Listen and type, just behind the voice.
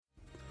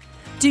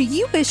Do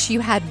you wish you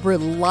had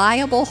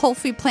reliable whole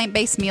food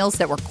plant-based meals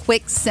that were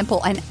quick,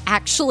 simple, and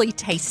actually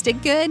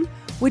tasted good?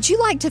 Would you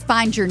like to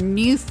find your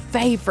new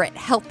favorite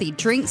healthy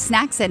drinks,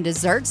 snacks, and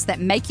desserts that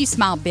make you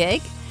smile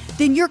big?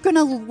 Then you're going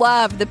to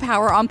love the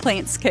Power on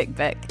Plants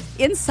cookbook.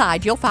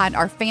 Inside, you'll find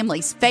our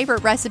family's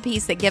favorite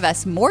recipes that give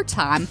us more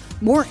time,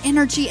 more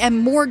energy, and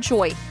more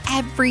joy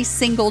every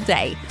single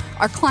day.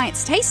 Our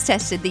clients taste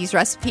tested these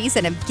recipes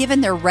and have given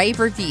their rave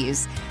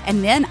reviews.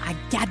 And then I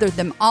gathered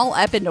them all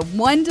up into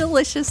one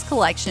delicious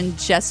collection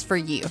just for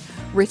you.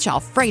 Rich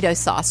Alfredo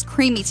sauce,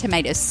 creamy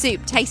tomato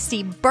soup,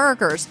 tasty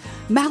burgers,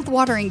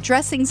 mouth-watering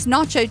dressings,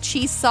 nacho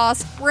cheese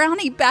sauce,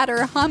 brownie batter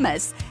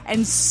hummus,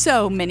 and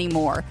so many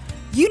more.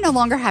 You no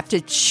longer have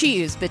to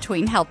choose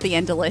between healthy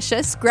and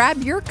delicious.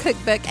 Grab your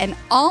cookbook and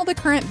all the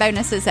current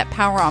bonuses at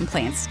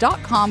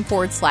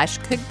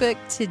poweronplants.com/cookbook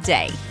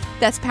today.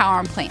 That's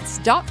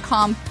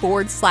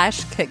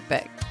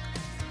poweronplants.com/cookbook.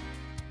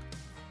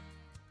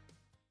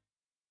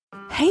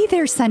 Hey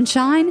there,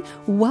 sunshine.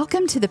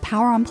 Welcome to the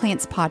Power on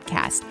Plants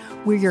podcast.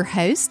 We're your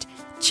host,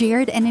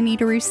 Jared and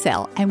Anita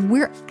Roussel, and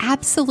we're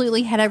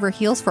absolutely head over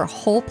heels for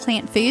whole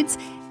plant foods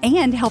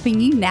and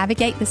helping you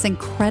navigate this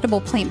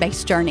incredible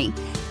plant-based journey.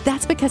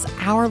 That's because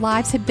our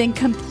lives have been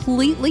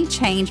completely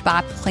changed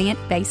by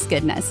plant-based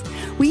goodness.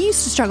 We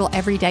used to struggle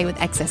every day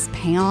with excess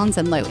pounds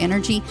and low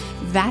energy,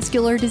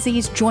 vascular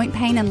disease, joint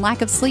pain, and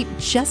lack of sleep,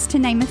 just to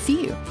name a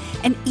few.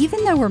 And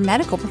even though we're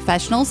medical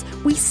professionals,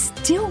 we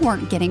still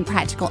weren't getting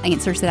practical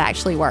answers that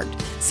actually worked.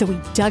 So we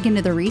dug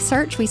into the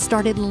research, we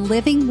started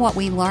living what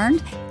we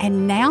learned,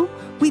 and now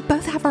we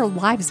both have our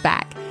lives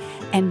back.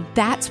 And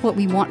that's what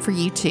we want for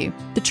you too.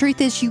 The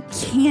truth is you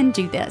can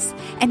do this,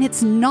 and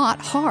it's not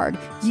hard.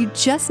 You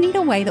just need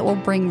a way that will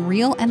bring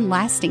real and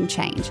lasting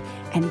change.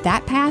 And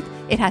that path,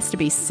 it has to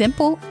be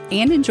simple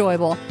and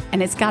enjoyable,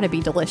 and it's got to be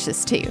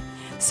delicious too.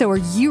 So are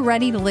you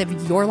ready to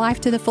live your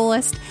life to the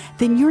fullest?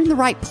 Then you're in the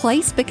right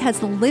place,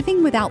 because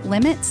living without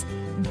limits,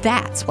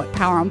 that's what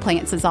Power on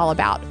Plants is all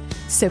about.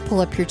 So pull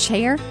up your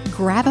chair,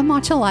 grab a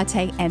matcha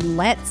latte, and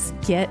let's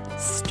get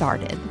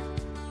started.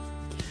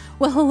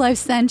 Well, hello,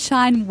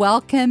 sunshine.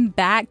 Welcome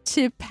back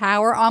to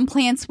Power on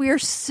Plants. We are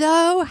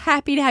so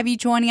happy to have you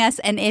joining us.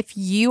 And if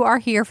you are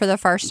here for the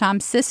first time,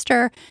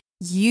 sister,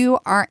 you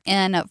are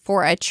in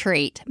for a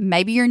treat.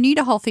 Maybe you're new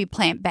to whole food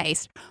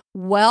plant-based.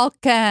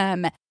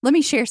 Welcome. Let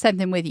me share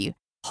something with you.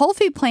 Whole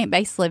food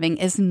plant-based living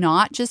is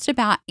not just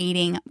about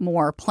eating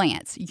more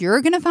plants.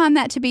 You're going to find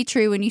that to be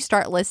true when you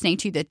start listening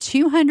to the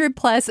 200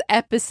 plus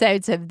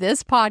episodes of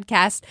this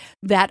podcast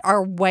that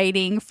are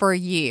waiting for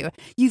you.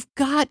 You've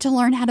got to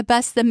learn how to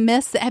bust the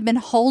myths that have been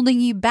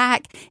holding you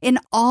back in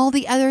all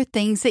the other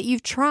things that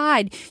you've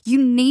tried. You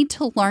need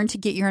to learn to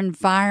get your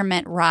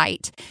environment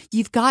right.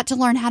 You've got to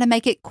learn how to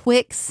make it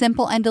quick,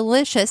 simple, and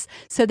delicious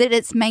so that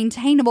it's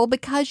maintainable,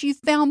 because you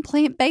found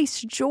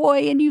plant-based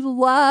joy and you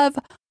love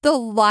the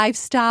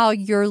lifestyle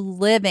you're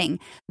living.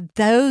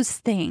 Those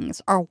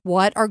things are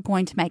what are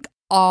going to make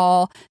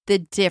all the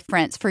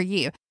difference for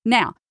you.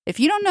 Now, if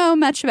you don't know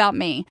much about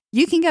me,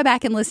 you can go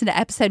back and listen to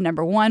episode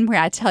number 1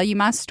 where I tell you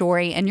my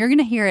story, and you're going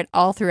to hear it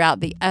all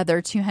throughout the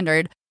other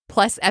 200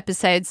 plus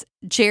episodes,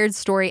 Jared's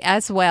story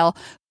as well.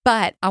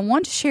 But I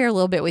want to share a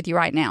little bit with you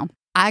right now.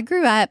 I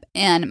grew up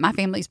in my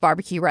family's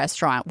barbecue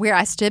restaurant where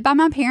I stood by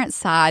my parents'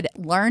 side,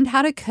 learned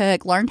how to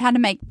cook, learned how to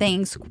make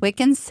things quick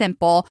and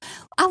simple.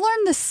 I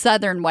learned the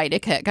Southern way to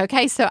cook,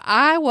 okay? So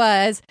I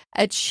was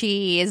a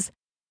cheese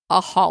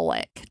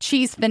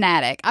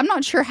fanatic. I'm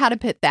not sure how to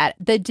put that.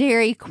 The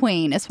Dairy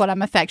Queen is what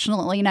I'm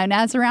affectionately known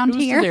as around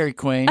here. The Dairy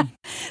Queen.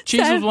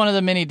 Cheese was one of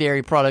the many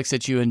dairy products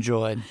that you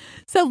enjoyed.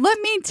 So let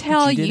me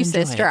tell you,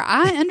 sister,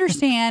 I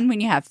understand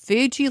when you have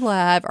food you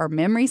love or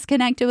memories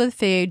connected with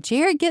food.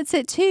 Jared gets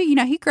it too. You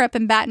know, he grew up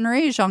in Baton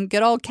Rouge on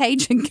good old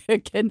Cajun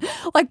cooking.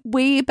 Like,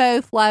 we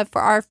both love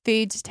for our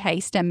food to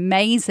taste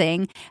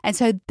amazing. And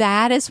so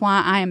that is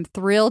why I am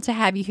thrilled to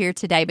have you here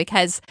today,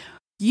 because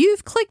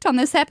you've clicked on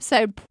this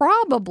episode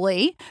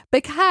probably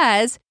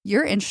because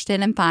you're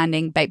interested in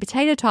finding baked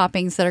potato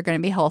toppings that are going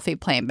to be whole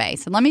food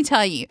plant-based. And let me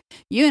tell you,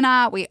 you and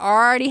I, we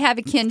already have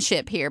a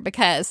kinship here,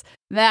 because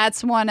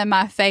that's one of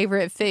my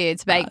favorite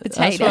foods, baked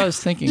potato. That's what I was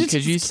thinking,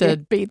 because you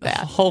said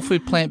whole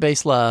food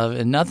plant-based love,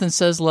 and nothing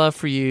says love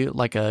for you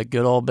like a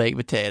good old baked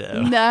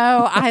potato.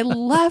 No, I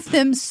love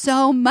them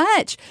so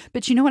much.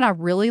 But you know what I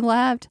really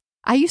loved?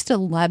 I used to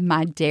love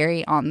my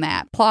dairy on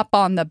that. Plop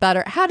on the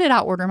butter. How did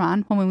I order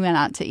mine when we went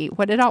out to eat?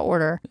 What did I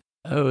order?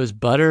 Oh, it was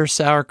butter,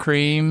 sour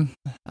cream.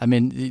 I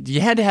mean, you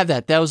had to have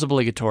that. That was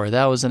obligatory.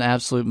 That was an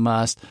absolute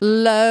must.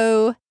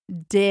 Loaded.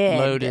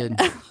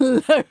 Loaded.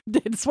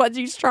 It's what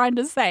she's trying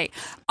to say.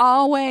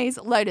 Always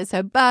loaded.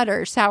 So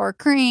butter, sour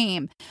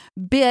cream,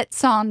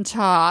 bits on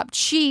top,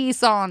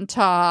 cheese on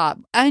top,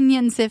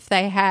 onions if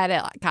they had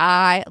it. Like,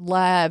 I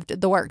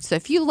loved the works. So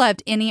if you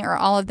loved any or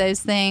all of those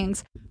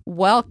things,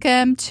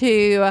 welcome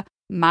to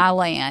my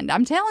land.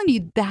 I'm telling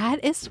you,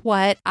 that is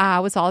what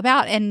I was all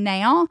about. And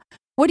now,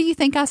 what do you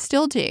think I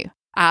still do?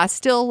 I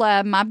still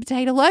love my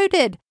potato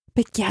loaded.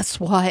 But guess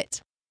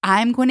what?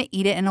 I'm going to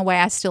eat it in a way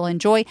I still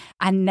enjoy.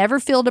 I never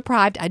feel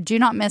deprived. I do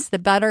not miss the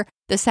butter,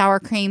 the sour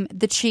cream,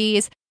 the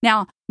cheese.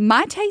 Now,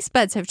 my taste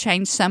buds have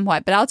changed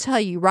somewhat, but I'll tell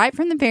you, right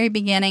from the very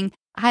beginning,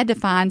 I had to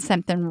find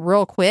something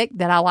real quick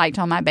that I liked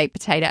on my baked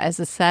potato as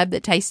a sub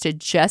that tasted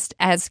just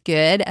as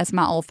good as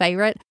my old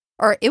favorite,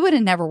 or it would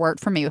have never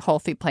worked for me with whole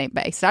food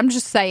plant-based. I'm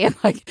just saying,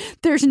 like,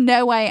 there's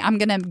no way I'm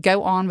going to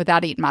go on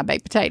without eating my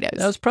baked potatoes.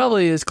 That was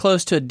probably as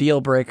close to a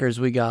deal breaker as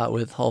we got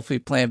with whole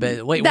food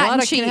plant-based. Wait, what?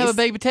 I can't have a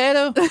baked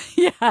potato?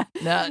 Yeah.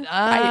 No,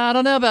 I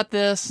don't know about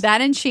this.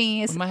 That and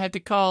cheese. We might have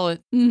to call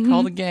it. Mm-hmm.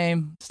 Call the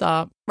game.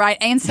 Stop. Right,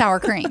 and sour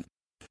cream.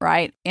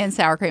 Right, and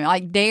sour cream.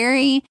 Like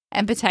dairy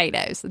and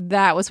potatoes.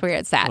 That was where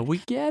it's at. Well, we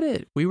get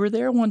it. We were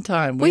there one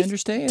time. We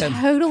understand.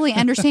 Totally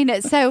understand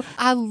it. So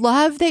I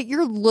love that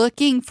you're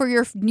looking for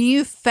your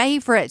new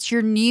favorites,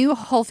 your new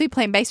whole food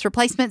plant-based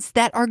replacements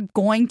that are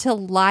going to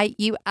light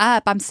you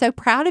up. I'm so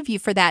proud of you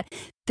for that.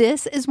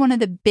 This is one of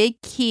the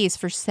big keys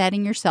for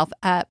setting yourself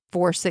up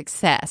for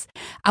success.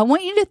 I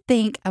want you to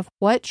think of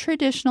what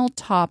traditional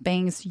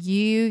toppings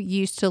you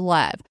used to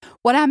love.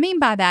 What I mean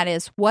by that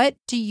is, what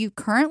do you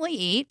currently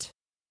eat?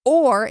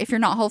 Or if you're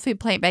not whole food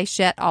plant-based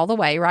yet all the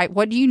way, right?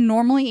 What do you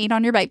normally eat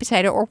on your baked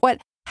potato? Or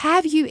what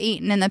have you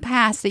eaten in the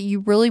past that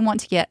you really want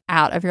to get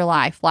out of your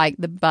life? Like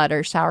the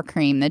butter, sour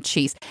cream, the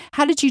cheese.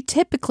 How did you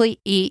typically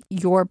eat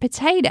your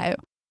potato?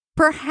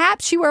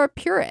 Perhaps you are a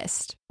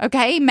purist,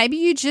 okay? Maybe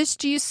you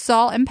just use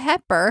salt and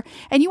pepper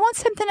and you want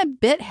something a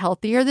bit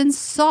healthier than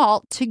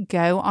salt to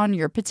go on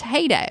your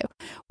potato.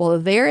 Well,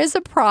 there is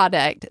a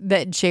product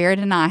that Jared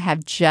and I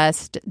have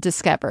just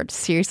discovered.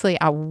 Seriously,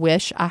 I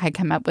wish I had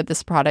come up with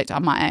this product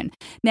on my own.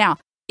 Now,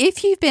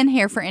 if you've been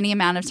here for any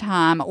amount of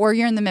time or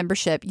you're in the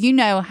membership, you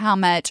know how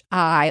much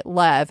I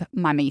love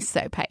my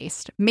miso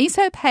paste.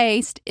 Miso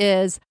paste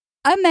is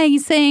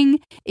amazing.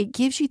 It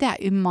gives you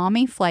that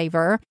umami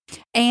flavor.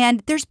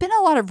 And there's been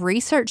a lot of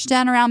research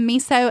done around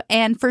miso.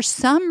 And for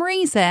some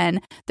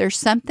reason, there's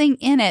something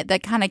in it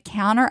that kind of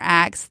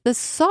counteracts the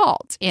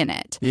salt in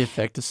it. The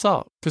effect of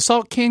salt. Because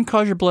salt can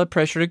cause your blood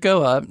pressure to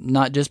go up,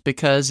 not just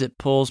because it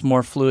pulls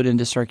more fluid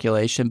into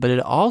circulation, but it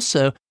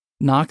also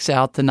knocks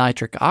out the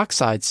nitric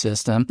oxide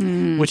system,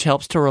 which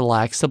helps to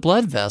relax the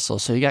blood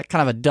vessels. So you got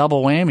kind of a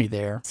double whammy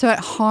there. So it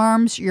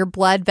harms your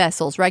blood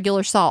vessels,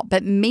 regular salt.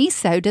 But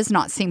miso does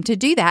not seem to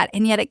do that.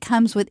 And yet it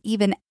comes with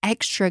even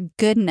extra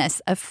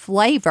goodness of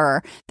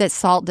flavor that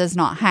salt does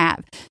not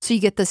have. So you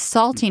get the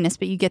saltiness,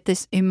 but you get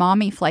this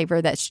umami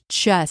flavor that's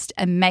just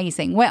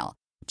amazing. Well,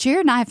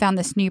 Jared and I found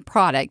this new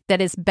product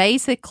that is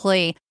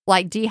basically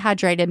like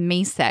dehydrated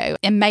miso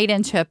and made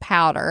into a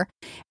powder.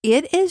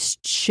 It is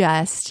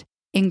just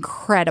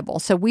incredible.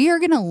 So we are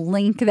going to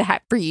link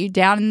that for you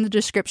down in the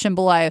description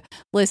below.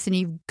 Listen,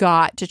 you've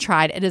got to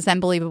try it. It is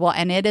unbelievable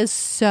and it is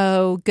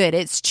so good.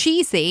 It's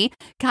cheesy,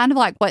 kind of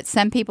like what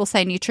some people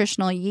say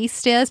nutritional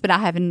yeast is, but I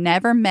have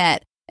never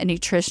met a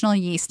nutritional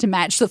yeast to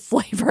match the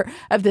flavor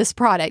of this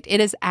product. It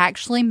is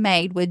actually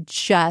made with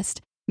just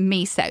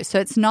miso. So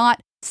it's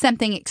not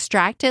something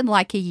extracted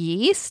like a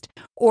yeast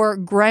or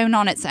grown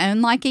on its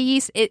own like a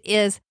yeast. It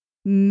is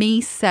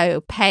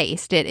miso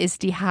paste. It is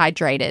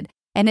dehydrated.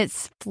 And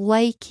it's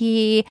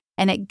flaky,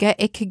 and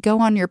it could go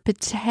on your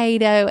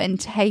potato and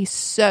taste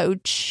so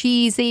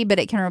cheesy, but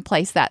it can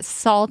replace that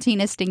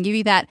saltiness and give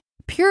you that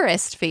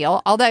purist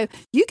feel. Although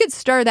you could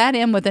stir that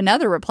in with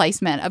another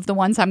replacement of the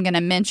ones I'm going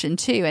to mention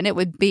too, and it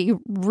would be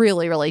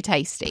really, really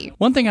tasty.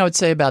 One thing I would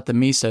say about the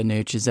miso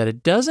nooch is that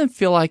it doesn't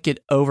feel like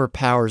it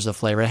overpowers the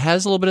flavor. It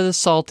has a little bit of the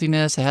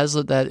saltiness, it has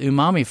that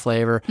umami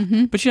flavor,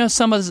 but you know,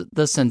 some of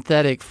the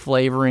synthetic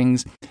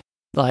flavorings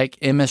like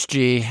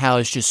MSG, how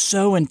it's just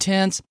so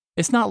intense.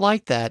 It's not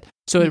like that.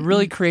 So it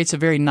really creates a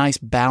very nice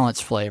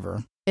balanced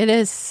flavor. It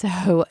is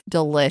so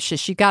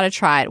delicious. You got to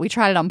try it. We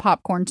tried it on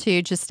popcorn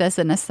too, just as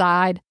an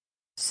aside.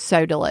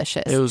 So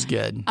delicious. It was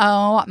good.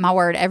 Oh, my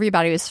word.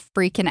 Everybody was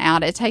freaking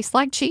out. It tastes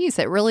like cheese.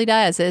 It really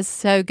does. It's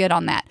so good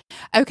on that.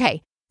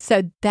 Okay.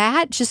 So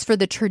that just for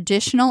the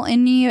traditional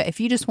in you,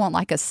 if you just want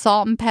like a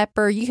salt and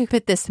pepper, you could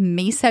put this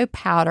miso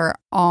powder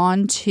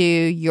onto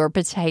your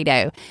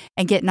potato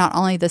and get not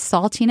only the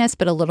saltiness,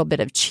 but a little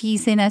bit of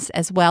cheesiness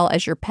as well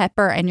as your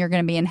pepper, and you're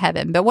going to be in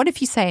heaven. But what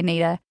if you say,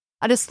 Anita,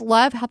 I just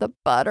love how the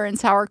butter and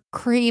sour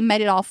cream made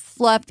it all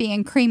fluffy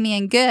and creamy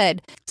and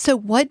good. So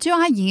what do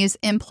I use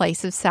in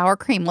place of sour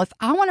cream? Well, if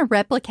I want to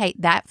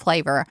replicate that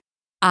flavor,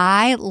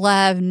 I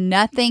love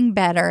nothing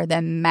better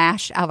than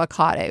mashed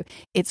avocado.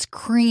 It's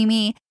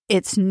creamy.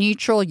 It's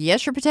neutral.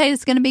 Yes, your potato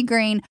is going to be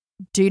green.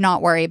 Do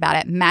not worry about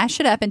it. Mash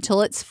it up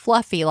until it's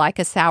fluffy like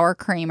a sour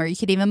cream, or you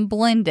could even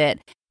blend it.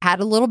 Add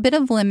a little bit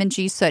of lemon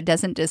juice so it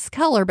doesn't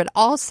discolor, but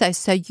also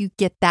so you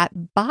get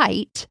that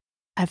bite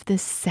of the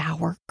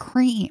sour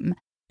cream.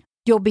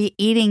 You'll be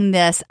eating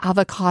this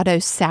avocado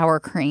sour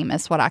cream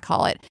is what I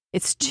call it.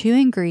 It's 2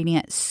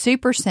 ingredients,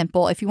 super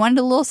simple. If you wanted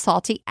a little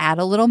salty, add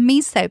a little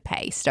miso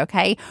paste,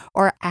 okay?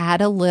 Or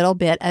add a little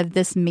bit of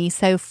this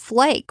miso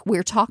flake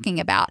we're talking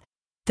about.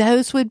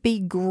 Those would be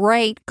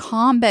great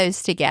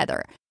combos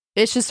together.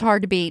 It's just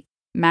hard to beat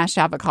mashed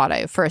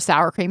avocado for a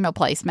sour cream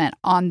replacement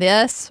on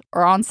this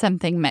or on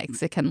something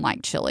Mexican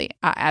like chili.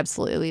 I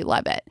absolutely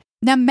love it.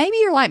 Now, maybe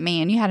you're like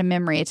me and you had a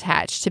memory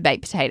attached to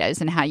baked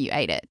potatoes and how you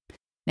ate it.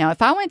 Now,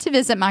 if I went to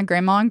visit my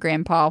grandma and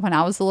grandpa when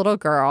I was a little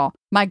girl,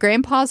 my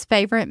grandpa's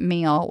favorite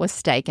meal was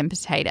steak and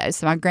potatoes.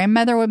 So my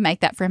grandmother would make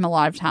that for him a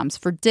lot of times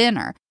for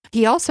dinner.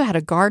 He also had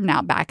a garden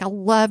out back. I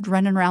loved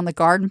running around the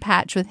garden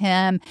patch with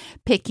him,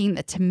 picking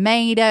the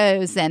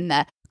tomatoes and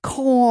the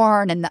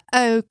corn and the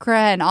okra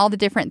and all the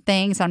different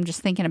things. I'm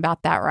just thinking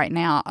about that right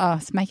now. Oh,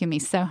 it's making me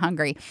so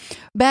hungry.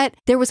 But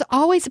there was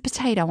always a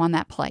potato on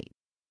that plate.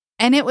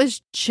 And it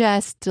was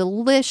just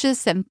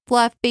delicious and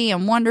fluffy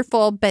and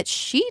wonderful. But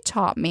she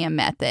taught me a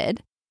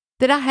method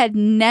that I had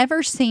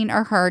never seen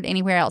or heard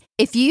anywhere else.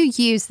 If you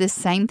use this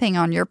same thing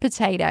on your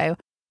potato,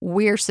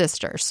 we're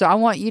sisters. So I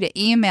want you to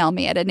email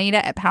me at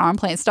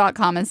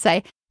Anita@poweronplants.com and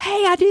say,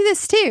 hey, I do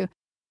this too.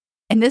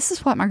 And this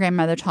is what my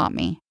grandmother taught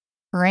me.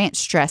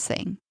 Ranch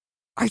dressing.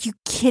 Are you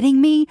kidding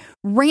me?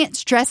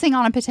 Ranch dressing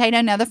on a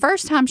potato? Now, the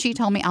first time she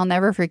told me, I'll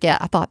never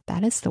forget, I thought,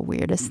 that is the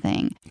weirdest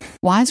thing.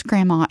 Why is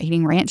Grandma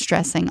eating ranch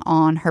dressing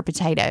on her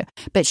potato?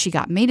 But she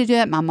got me to do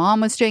it. My mom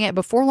was doing it.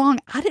 Before long,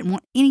 I didn't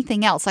want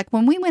anything else. Like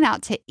when we went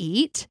out to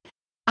eat,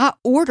 I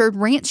ordered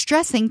ranch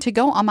dressing to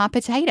go on my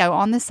potato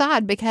on the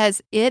side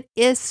because it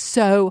is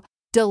so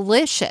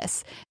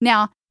delicious.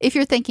 Now, if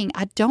you're thinking,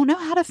 I don't know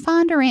how to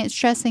find a ranch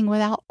dressing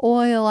without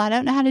oil, I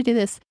don't know how to do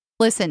this.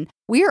 Listen,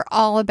 we are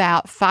all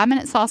about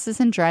 5-minute sauces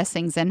and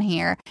dressings in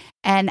here,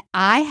 and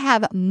I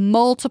have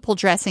multiple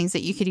dressings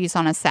that you could use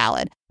on a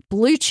salad.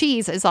 Blue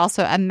cheese is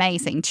also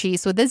amazing.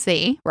 Cheese with a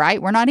Z, right?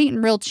 We're not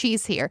eating real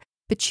cheese here,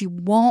 but you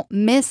won't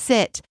miss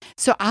it.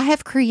 So I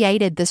have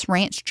created this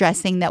ranch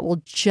dressing that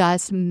will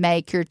just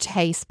make your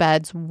taste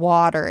buds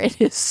water.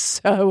 It is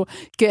so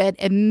good.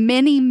 And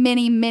many,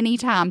 many, many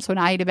times when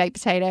I eat a baked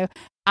potato,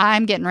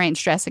 I'm getting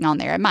ranch dressing on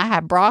there. It might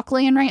have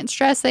broccoli and ranch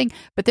dressing,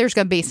 but there's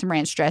going to be some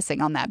ranch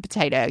dressing on that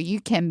potato. You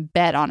can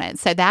bet on it.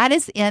 So that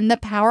is in the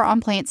Power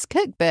on Plants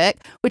cookbook,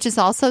 which is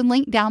also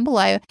linked down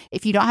below.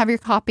 If you don't have your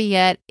copy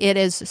yet, it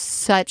is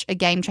such a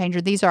game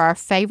changer. These are our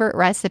favorite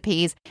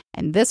recipes.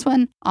 And this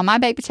one on my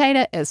baked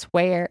potato is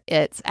where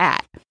it's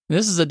at.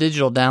 This is a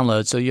digital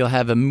download, so you'll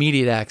have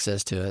immediate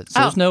access to it. So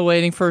there's no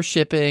waiting for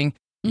shipping.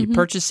 You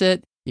purchase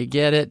it. You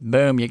get it.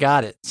 Boom. You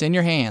got it. It's in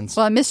your hands.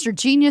 Well, Mr.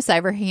 Genius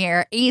over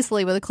here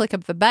easily with a click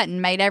of the button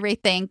made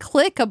everything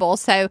clickable.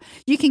 So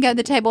you can go to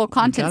the table of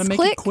contents. You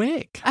gotta make it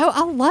quick. Oh,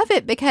 I love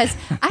it because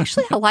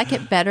actually I like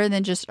it better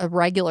than just a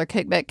regular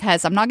cookbook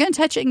because I'm not going to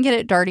touch it and get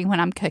it dirty when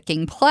I'm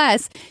cooking.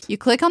 Plus, you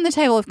click on the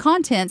table of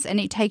contents and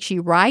it takes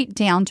you right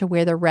down to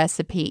where the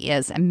recipe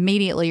is.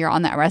 Immediately you're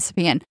on that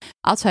recipe. And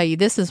I'll tell you,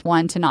 this is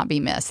one to not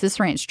be missed. This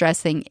ranch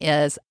dressing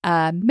is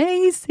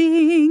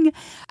amazing.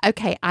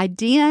 Okay,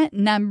 idea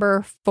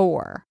number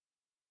 4.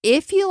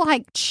 If you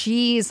like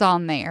cheese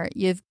on there,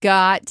 you've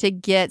got to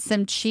get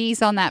some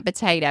cheese on that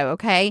potato,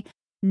 okay?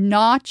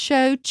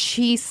 Nacho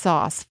cheese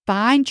sauce.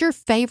 Find your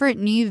favorite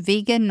new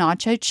vegan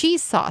nacho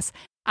cheese sauce.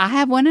 I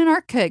have one in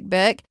our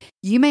cookbook.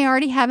 You may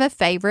already have a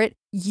favorite.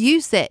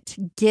 Use it.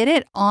 Get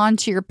it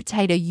onto your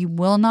potato. You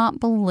will not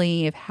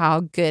believe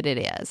how good it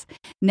is.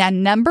 Now,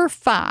 number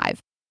 5,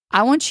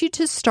 I want you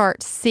to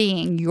start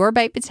seeing your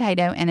baked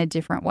potato in a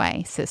different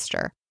way,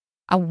 sister.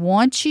 I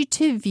want you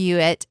to view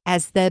it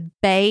as the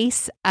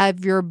base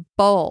of your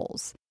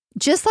bowls,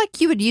 just like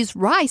you would use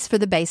rice for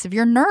the base of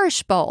your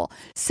Nourish bowl.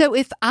 So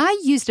if I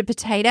used a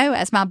potato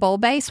as my bowl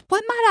base,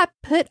 what might I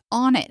put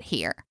on it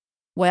here?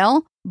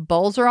 Well,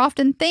 bowls are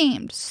often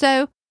themed.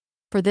 So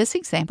for this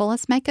example,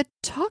 let's make a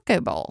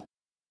taco bowl.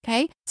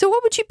 Okay, so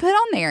what would you put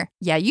on there?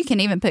 Yeah, you can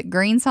even put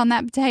greens on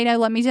that potato.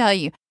 Let me tell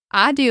you,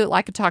 I do it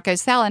like a taco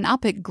salad, and I'll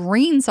put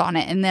greens on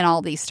it and then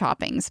all these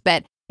toppings.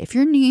 But if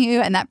you're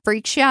new and that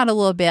freaks you out a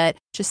little bit,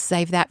 just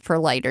save that for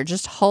later.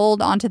 Just hold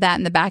on to that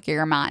in the back of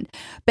your mind.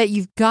 But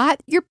you've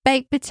got your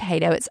baked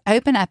potato. It's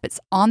open up.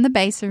 It's on the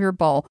base of your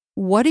bowl.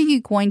 What are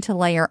you going to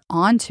layer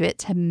onto it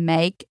to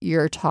make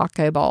your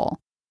taco bowl?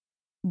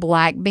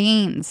 Black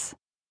beans,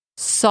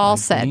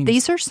 salsa. Black beans.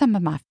 These are some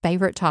of my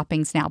favorite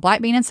toppings now.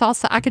 Black bean and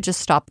salsa, I could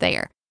just stop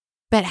there.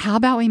 But how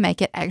about we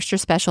make it extra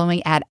special and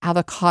we add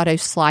avocado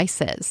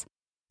slices,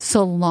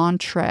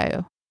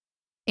 cilantro,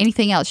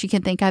 anything else you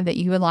can think of that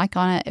you would like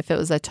on it if it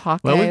was a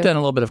taco? Well, we've done a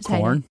little bit of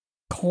potato? corn.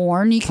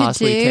 Corn you could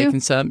Possibly do. taking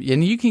some.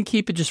 And you can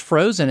keep it just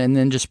frozen and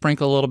then just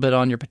sprinkle a little bit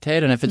on your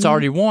potato. And if it's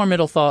already warm,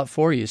 it'll thaw it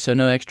for you. So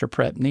no extra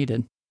prep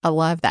needed. I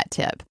love that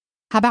tip.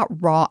 How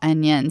about raw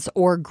onions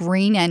or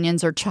green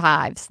onions or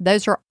chives?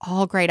 Those are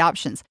all great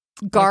options.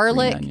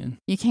 Garlic,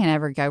 you can't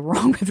ever go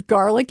wrong with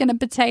garlic and a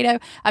potato.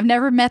 I've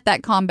never met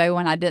that combo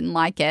when I didn't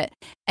like it.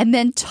 And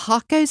then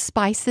taco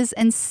spices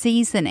and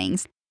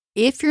seasonings.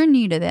 If you're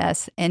new to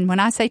this, and when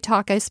I say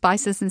taco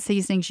spices and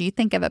seasonings, you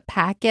think of a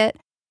packet,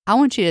 I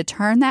want you to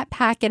turn that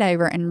packet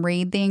over and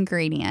read the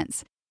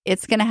ingredients.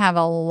 It's going to have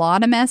a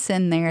lot of mess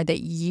in there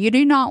that you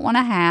do not want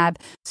to have.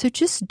 So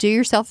just do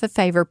yourself a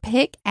favor.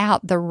 Pick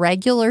out the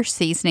regular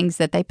seasonings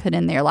that they put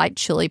in there, like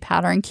chili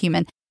powder and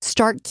cumin.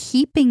 Start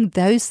keeping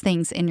those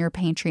things in your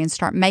pantry and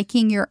start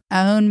making your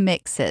own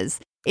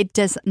mixes. It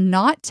does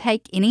not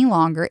take any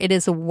longer. It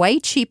is way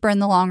cheaper in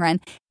the long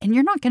run. And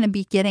you're not going to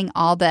be getting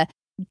all the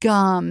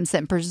gums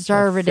and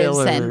preservatives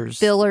and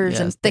fillers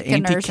and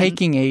thickeners.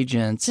 Anti-caking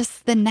agents.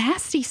 Just the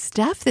nasty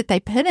stuff that they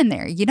put in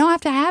there. You don't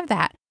have to have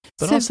that.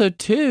 But also,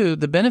 too,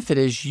 the benefit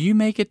is you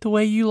make it the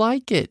way you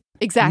like it.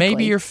 Exactly.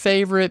 Maybe your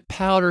favorite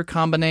powder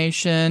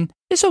combination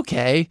is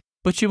okay,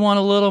 but you want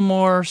a little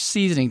more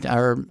seasoning,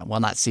 or, well,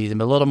 not seasoning,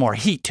 but a little more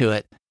heat to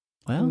it.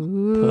 Well, put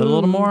a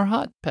little more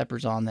hot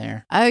peppers on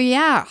there. Oh,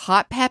 yeah.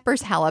 Hot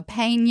peppers,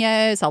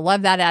 jalapenos. I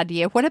love that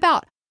idea. What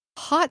about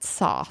hot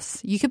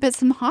sauce? You could put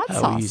some hot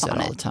sauce on it. We use that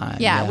all the time.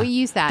 Yeah, we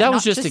use that. That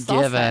was just a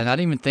given. I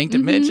didn't even think to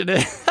mention it.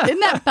 Isn't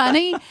that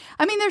funny?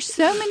 I mean, there's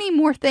so many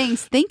more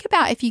things. Think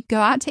about if you go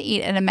out to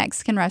eat at a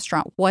Mexican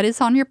restaurant, what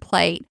is on your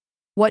plate?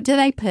 What do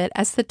they put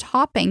as the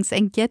toppings?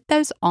 And get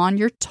those on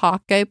your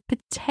taco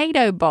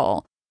potato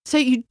bowl. So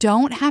you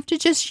don't have to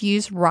just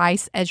use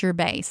rice as your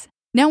base.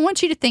 Now, I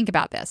want you to think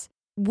about this.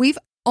 We've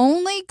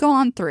only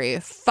gone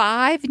through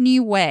 5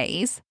 new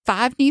ways,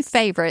 5 new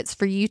favorites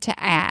for you to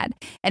add.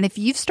 And if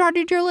you've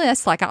started your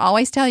list, like I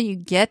always tell you,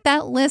 get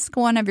that list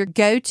going of your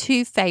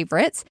go-to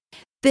favorites,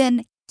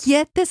 then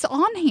get this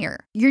on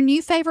here. Your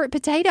new favorite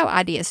potato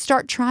ideas.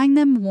 Start trying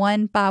them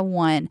one by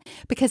one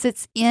because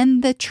it's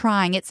in the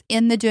trying. It's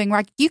in the doing.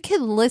 Right? You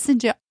can listen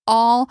to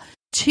all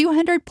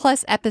 200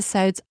 plus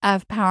episodes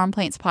of Power on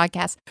Plants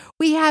podcast.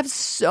 We have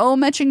so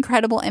much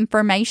incredible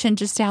information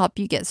just to help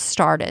you get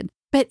started.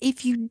 But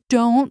if you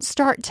don't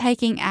start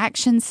taking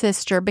action,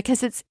 sister,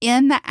 because it's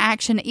in the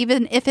action,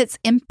 even if it's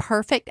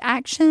imperfect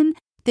action,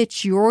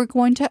 that you're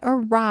going to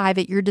arrive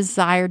at your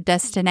desired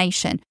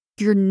destination.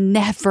 You're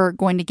never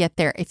going to get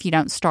there if you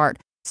don't start.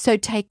 So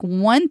take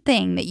one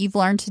thing that you've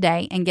learned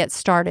today and get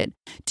started.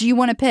 Do you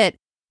want to put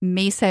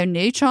miso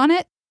nooch on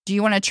it? Do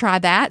you want to try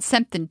that?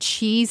 Something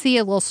cheesy,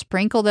 a little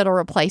sprinkle that'll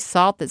replace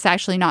salt that's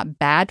actually not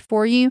bad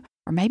for you?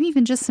 Or maybe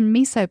even just some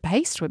miso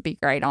paste would be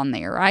great on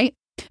there, right?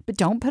 But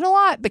don't put a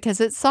lot because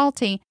it's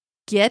salty.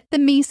 Get the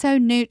miso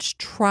nooch.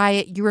 Try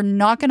it. You're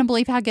not going to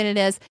believe how good it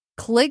is.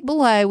 Click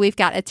below. We've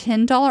got a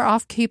 $10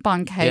 off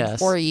coupon code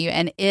for you,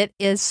 and it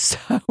is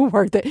so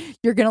worth it.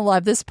 You're going to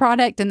love this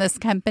product, and this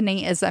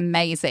company is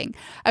amazing.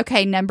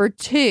 Okay, number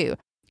 2,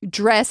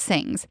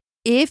 dressings.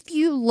 If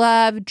you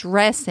love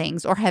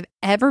dressings or have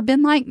ever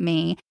been like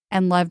me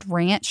and loved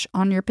ranch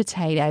on your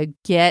potato,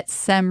 get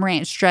some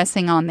ranch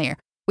dressing on there.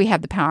 We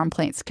have the Power on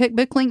Plants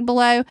cookbook link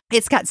below.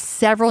 It's got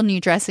several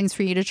new dressings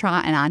for you to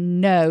try, and I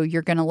know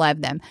you're going to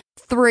love them.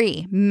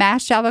 3,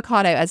 mashed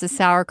avocado as a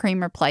sour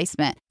cream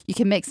replacement. You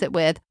can mix it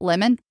with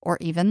lemon or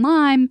even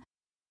lime.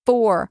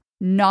 4,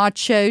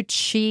 nacho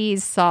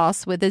cheese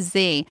sauce with a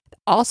Z.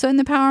 Also in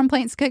the Power on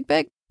Plants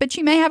cookbook, but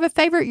you may have a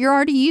favorite you're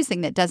already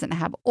using that doesn't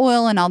have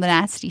oil and all the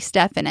nasty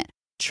stuff in it.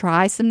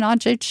 Try some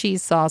nacho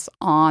cheese sauce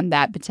on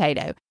that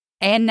potato.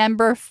 And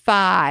number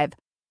 5,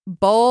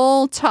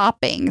 bowl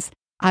toppings.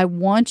 I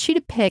want you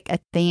to pick a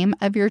theme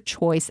of your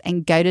choice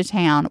and go to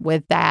town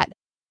with that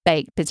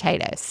baked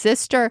potato.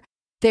 Sister,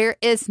 there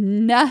is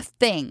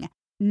nothing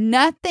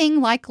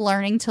like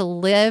learning to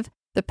live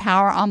the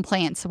Power on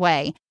Plants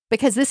way,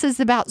 because this is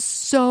about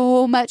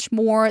so much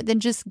more than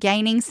just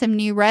gaining some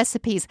new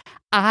recipes.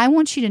 I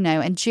want you to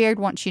know, and Jared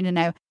wants you to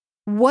know,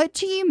 what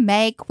do you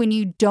make when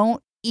you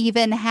don't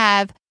even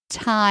have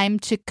time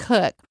to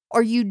cook?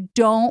 Or you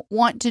don't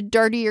want to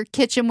dirty your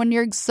kitchen when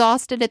you're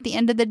exhausted at the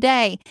end of the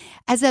day.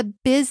 As a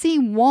busy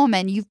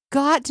woman, you've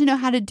got to know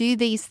how to do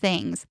these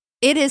things.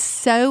 It is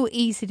so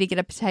easy to get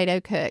a potato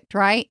cooked,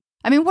 right?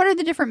 I mean, what are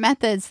the different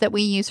methods that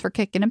we use for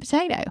cooking a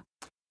potato?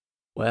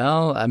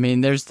 Well, I mean,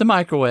 there's the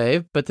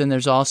microwave, but then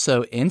there's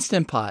also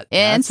Instant Pot.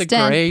 That's a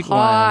great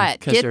one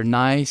because they're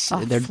nice.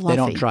 They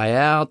don't dry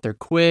out. They're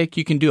quick.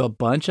 You can do a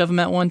bunch of them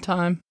at one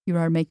time. You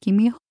are making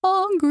me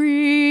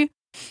hungry.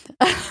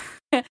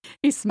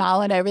 He's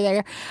smiling over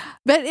there.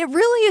 But it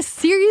really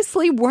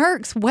seriously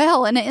works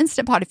well in an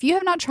Instant Pot. If you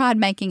have not tried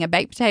making a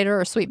baked potato or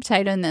a sweet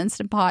potato in the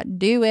Instant Pot,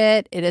 do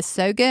it. It is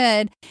so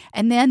good.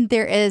 And then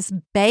there is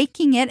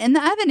baking it in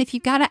the oven. If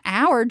you've got an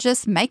hour,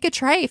 just make a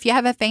tray. If you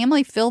have a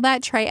family, fill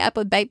that tray up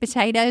with baked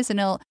potatoes and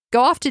it'll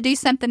go off to do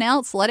something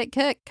else. Let it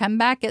cook. Come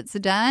back. It's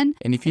done.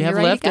 And if you have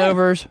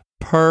leftovers,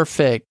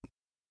 perfect.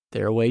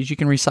 There are ways you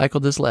can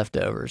recycle those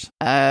leftovers.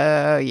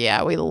 Oh,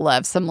 yeah. We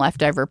love some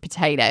leftover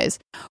potatoes.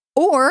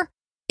 Or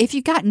if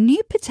you've got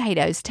new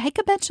potatoes, take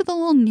a bunch of the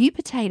little new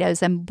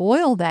potatoes and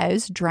boil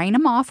those, drain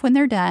them off when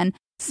they're done,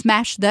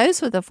 smash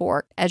those with a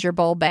fork as your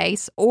bowl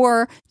base,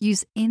 or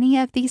use any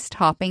of these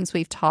toppings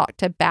we've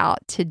talked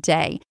about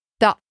today.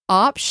 The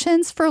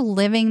options for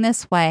living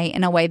this way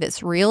in a way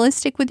that's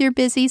realistic with your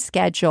busy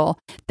schedule,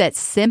 that's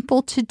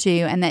simple to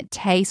do, and that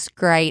tastes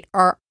great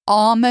are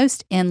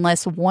almost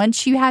endless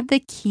once you have the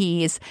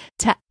keys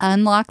to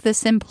unlock the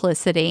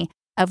simplicity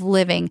of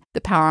living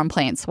the Power on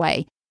Plants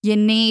way. You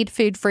need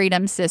food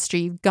freedom, sister.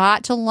 You've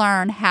got to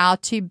learn how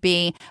to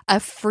be a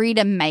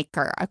freedom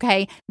maker,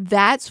 okay?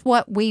 That's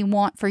what we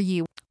want for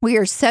you. We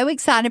are so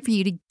excited for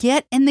you to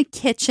get in the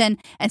kitchen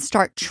and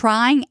start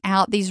trying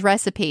out these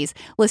recipes.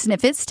 Listen,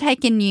 if it's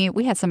taken you,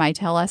 we had somebody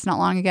tell us not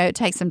long ago, it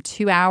takes them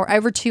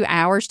over 2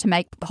 hours to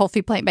make whole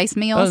food plant-based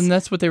meals. Oh, and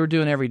that's what they were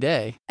doing every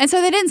day. And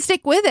so they didn't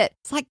stick with it.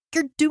 It's like,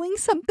 you're doing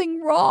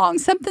something wrong.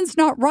 Something's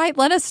not right.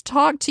 Let us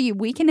talk to you.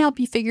 We can help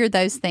you figure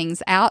those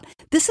things out.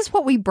 This is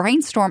what we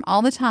brainstorm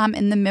all the time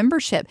in the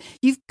membership.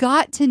 You've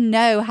got to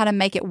know how to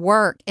make it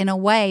work in a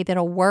way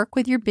that'll work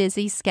with your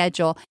busy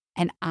schedule.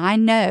 And I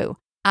know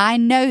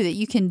that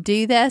you can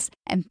do this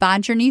and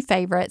find your new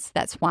favorites.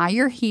 That's why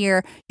you're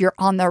here. You're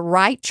on the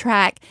right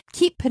track.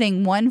 Keep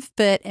putting one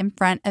foot in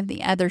front of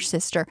the other,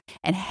 sister,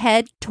 and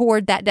head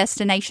toward that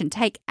destination.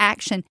 Take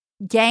action,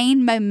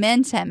 gain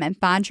momentum, and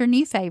find your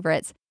new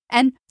favorites.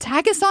 And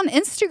tag us on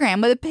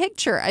Instagram with a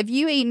picture of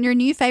you eating your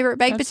new favorite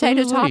baked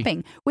potato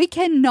topping. We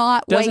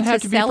cannot wait to celebrate. Doesn't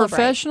have to be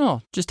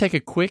professional. Just take a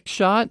quick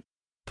shot,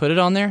 put it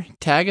on there,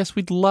 tag us.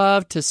 We'd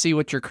love to see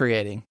what you're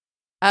creating.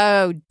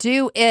 Oh,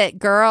 do it,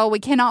 girl. We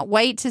cannot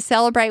wait to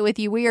celebrate with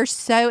you. We are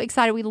so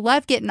excited. We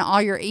love getting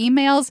all your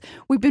emails.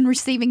 We've been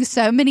receiving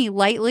so many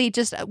lately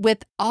just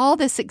with all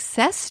the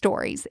success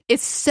stories.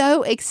 It's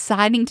so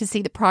exciting to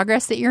see the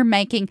progress that you're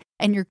making,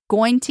 and you're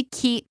going to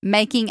keep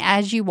making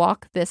as you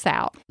walk this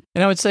out.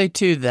 And I would say,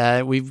 too,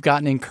 that we've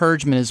gotten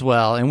encouragement as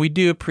well, and we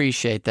do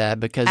appreciate that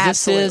because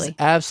this is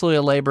absolutely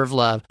a labor of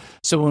love.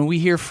 So when we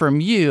hear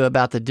from you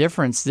about the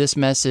difference this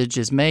message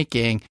is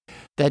making,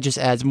 that just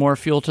adds more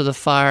fuel to the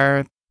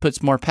fire,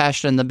 puts more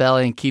passion in the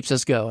belly, and keeps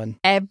us going.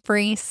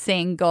 Every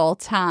single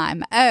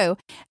time. Oh,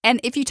 and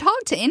if you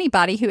talk to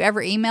anybody who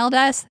ever emailed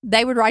us,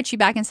 they would write you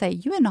back and say,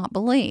 you would not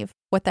believe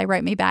what they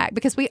wrote me back,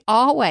 because we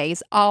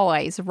always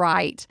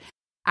write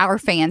our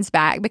fans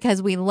back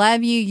because we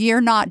love you.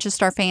 You're not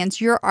just our fans,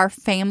 you're our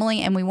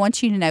family, and we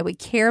want you to know we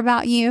care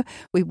about you.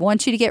 We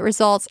want you to get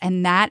results,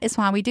 and that is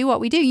why we do what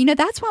we do. You know,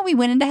 that's why we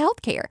went into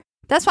healthcare.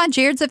 That's why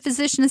Jared's a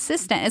physician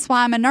assistant. It's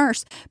why I'm a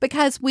nurse,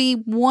 because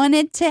we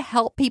wanted to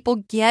help people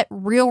get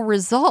real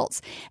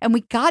results. And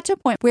we got to a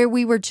point where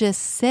we were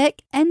just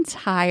sick and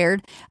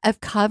tired of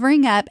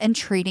covering up and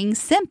treating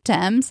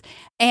symptoms.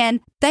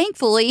 And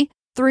thankfully,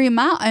 through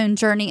my own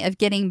journey of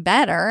getting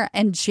better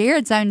and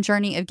Jared's own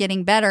journey of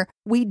getting better,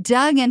 we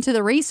dug into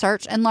the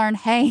research and learned,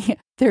 hey,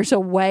 there's a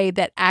way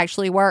that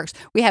actually works.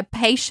 We have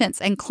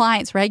patients and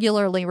clients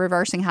regularly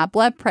reversing high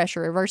blood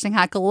pressure, reversing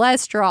high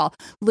cholesterol,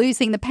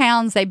 losing the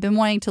pounds they've been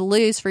wanting to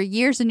lose for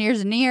years and years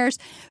and years.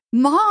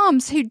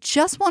 Moms who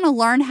just want to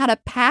learn how to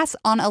pass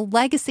on a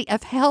legacy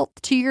of health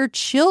to your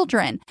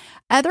children.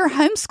 Other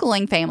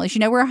homeschooling families, you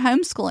know, we're a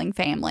homeschooling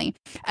family.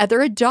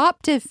 Other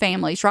adoptive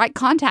families, right,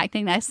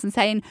 contacting us and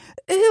saying,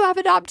 ooh, I've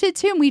adopted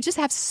too. And we just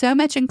have so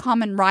much in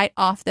common right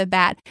off the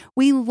bat.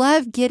 We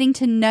love getting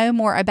to know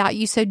more about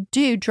you. So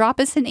do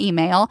drop us an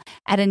email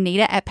at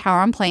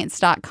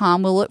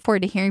Anita@poweronplants.com. We'll look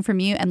forward to hearing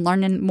from you and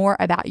learning more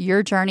about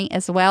your journey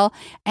as well.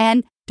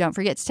 And don't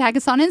forget to tag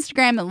us on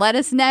Instagram and let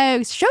us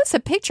know. Show us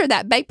a picture of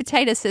that baked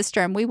potato,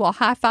 sister, and we will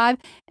high five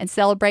and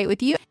celebrate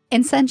with you.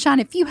 And Sunshine,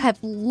 if you have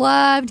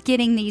loved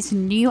getting these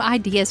new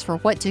ideas for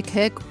what to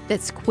cook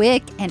that's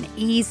quick and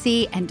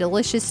easy and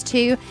delicious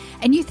too,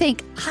 and you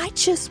think, I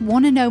just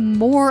want to know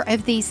more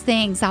of these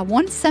things. I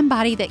want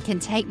somebody that can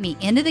take me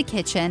into the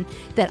kitchen,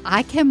 that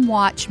I can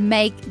watch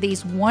make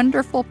these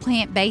wonderful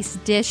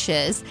plant-based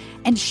dishes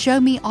and show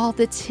me all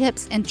the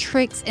tips and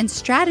tricks and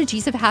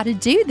strategies of how to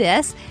do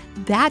this.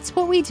 That's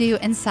what we do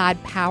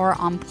inside Power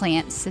on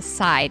Plants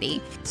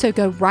Society. So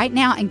go right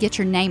now and get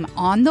your name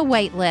on the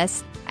wait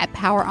list at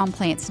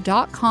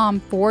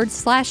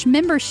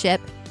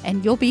poweronplants.com/membership,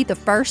 and you'll be the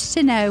first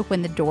to know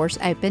when the doors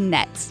open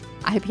next.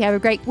 I hope you have a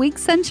great week,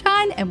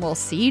 Sunshine, and we'll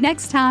see you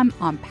next time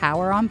on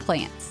Power on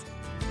Plants.